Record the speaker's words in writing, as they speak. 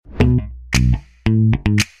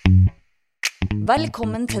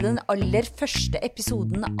Velkommen til den aller første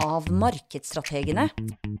episoden av Markedsstrategene.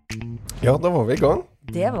 Ja, da var vi I gang.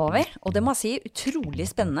 Det var vi, og det må jeg si utrolig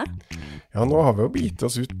spennende. Ja, nå har vi jo bitt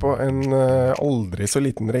oss ut på en aldri så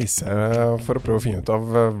liten reise for å prøve å finne ut av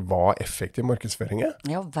hva effektiv markedsføring er.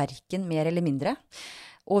 Ja, hverken mer eller mindre.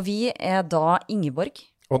 Og vi da Ingeborg.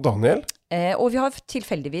 Og Daniel. Og vi har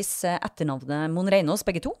tilfeldigvis etternavnet Mon Reinås,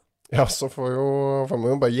 begge to. Ja, så får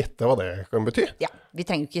man jo bare gjette hva det kan bety. Ja, vi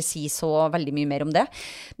trenger jo ikke si så veldig mye mer om det.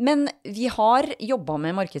 Men vi har jobbet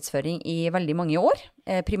med markedsføring I veldig mange år,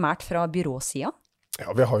 primært fra byråsiden.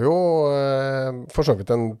 Ja, vi har jo for så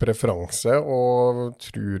vidt en preferanse og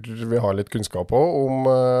tror vi har litt kunnskap om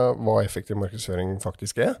hva effektiv markedsføring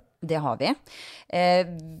faktisk er. Det har vi.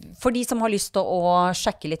 For de som har lyst til å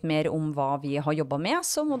sjekke litt mer om hva vi har jobbet med,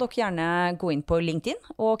 så må dere gjerne gå inn på LinkedIn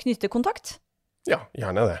og knytte kontakt. Ja,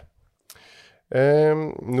 gjerne det.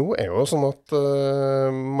 Nå jo sånn at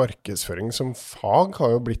markedsføring som fag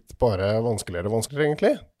har jo blitt bare vanskeligere og vanskeligere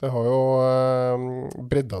egentlig. Det har jo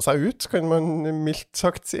bredda seg ut, kan man mildt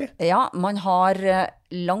sagt si. Ja, man har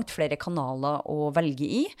langt flere kanaler å velge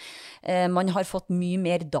I. Man har fått mye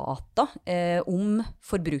mer data om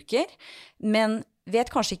forbruker, men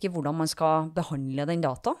vet kanskje ikke hvordan man skal behandle den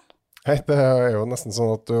data. Nei, det jo nesten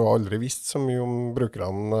sånn at du aldri visst så mye om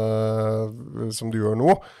brukerne som du gjør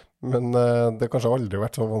nå, men det kanskje aldri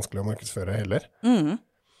vært så vanskelig å markedsføre heller.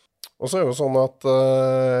 Og så jo sånn at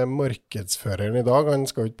markedsføreren I dag, han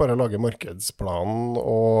skal jo ikke bare lage markedsplanen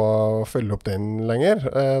og følge opp den lenger.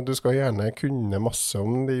 Du skal gjerne kunne masse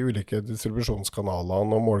om de ulike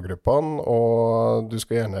distribusjonskanalene og målgruppene, og du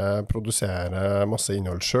skal gjerne produsere masse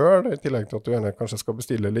innhold selv, I tillegg til at du gjerne kanskje skal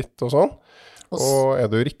bestille litt og sånn. Og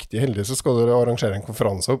du riktig heldig, så skal du arrangere en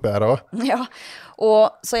konferanse oppe her også. Ja,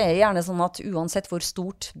 og så det gjerne sånn at uansett hvor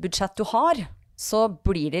stort budsjett du har, så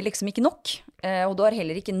blir det liksom ikke nok. Og du har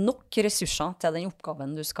heller ikke nok ressurser til den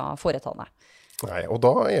oppgaven du skal foreta deg. Nei, og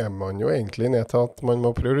da man jo egentlig ned til at man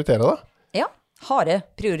må prioritere da. Ja, harde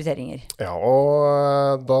prioriteringer. Ja,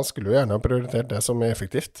 og da skulle du gjerne ha prioritert det som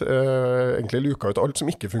effektivt. Egentlig luka ut alt som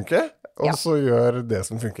ikke funker, og så gjør det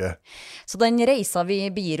som funker. Så den reisa vi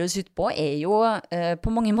begir oss ut på jo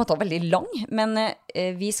på mange måter veldig lang, men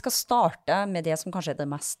vi skal starte med det som kanskje det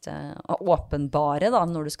mest åpenbare da,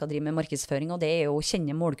 når du skal drive med markedsføring, og det jo å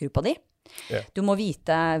kjenne målgruppa di. Yeah. Du må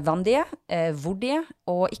vite hvem de hvor de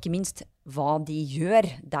og ikke minst hva de gjør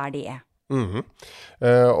der de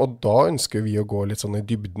Og da ønsker vi å gå litt sånn I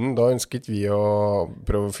dybden. Da ønsket vi å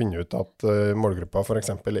prøve å finne ut at målgruppa for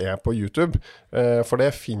eksempel på YouTube, for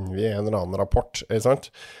det finner vi I en eller annen rapport, sant?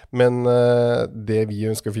 Men det vi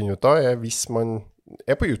ønsker å finne ut da hvis man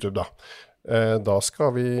på YouTube da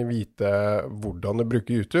skal vi vite hvordan du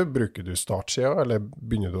bruker YouTube. Bruker du startsida, eller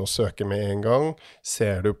begynner du å søke med en gang?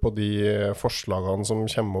 Ser du på de forslagene som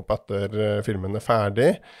kommer opp etter filmen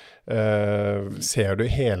ferdig? Ser du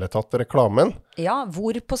hele tatt reklamen? Ja,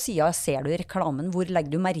 hvor på siden ser du reklamen? Hvor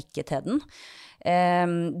legger du merke til den?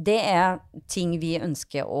 Det ting vi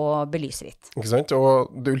ønsker å belyse litt. Ikke sant? Og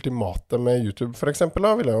det ultimate med YouTube for eksempel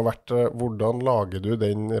da, ville jo vært hvordan lager du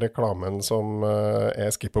den reklamen som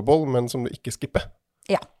skippable, men som du ikke skipper?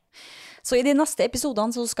 Ja. Så I de neste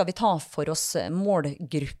episodene så skal vi ta for oss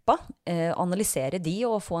målgruppa, analysere de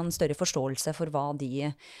og få en større forståelse for hva de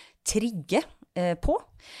trigger på.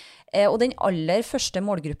 Og den aller første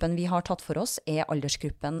målgruppen vi har tatt for oss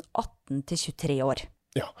aldersgruppen 18 til 23 år.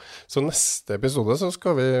 Ja, så neste episode så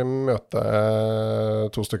skal vi møte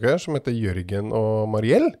to stykker som heter Jørgen og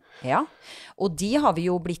Mariell. Ja, og de har vi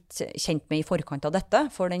jo blitt kjent med I forkant av dette,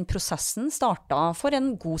 for den prosessen startet for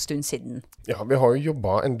en god stund siden. Ja, vi har jo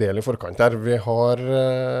jobbet en del I forkant her. Vi har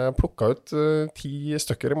plukket ut 10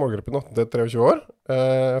 stykker I målgruppen 18-23 år.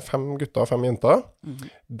 5 gutter og 5 jenter.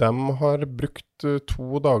 De har brukt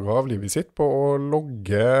 2 dager av livet sitt på å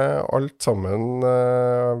logge alt sammen,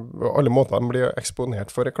 alle måter de blir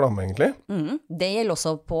eksponert for reklame egentlig. Det gjelder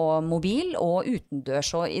også på mobil og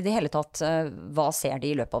utendørs, og I det hele tatt, hva ser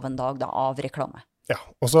de I løpet av en dag da, av reklame? Ja,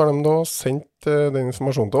 og så har de da sendt den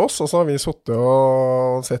informasjonen til oss, og så har vi suttet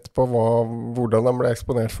og sett på hvordan de ble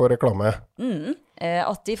eksponert for reklame.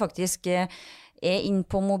 At de faktisk inn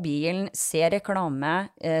på mobilen, ser reklame,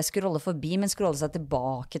 scroller forbi, men scroller seg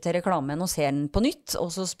tilbake til reklamen og ser den på nytt, og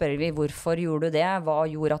så spør vi hvorfor gjorde du det, hva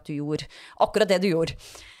gjorde at du gjorde akkurat det du gjorde.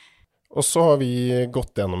 Og så har vi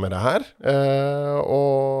gått gjennom det her,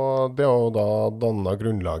 og det har jo da dannet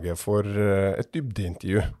grunnlaget for et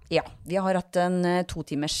dybdeintervju. Ja, vi har hatt en 2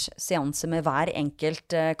 timers seanse med hver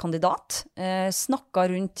enkelt kandidat,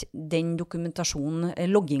 snakket rundt den dokumentasjonen,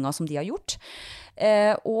 logginga som de har gjort,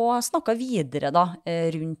 og snakket videre da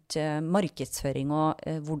rundt markedsføring og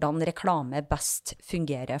hvordan reklame best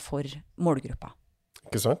fungerer for målgruppa.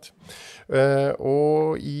 Ikke sant?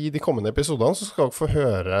 Og i de kommende episodene så skal dere få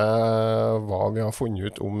høre hva vi har funnet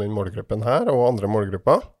ut om den målgruppen her og andre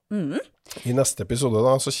målgrupper. I neste episode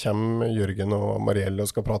da så kommer Jørgen og Marielle og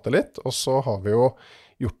skal prate litt, og så har vi jo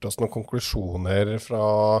gjort oss noen konklusjoner fra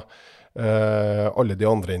alle de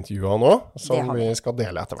andre intervjuene også, som vi skal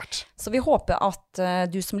dele etter hvert. Så vi håper at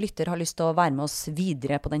du som lytter har lyst til å være med oss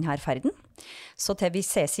videre på denne ferden. Så til vi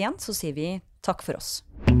ses igjen, så sier vi takk for oss.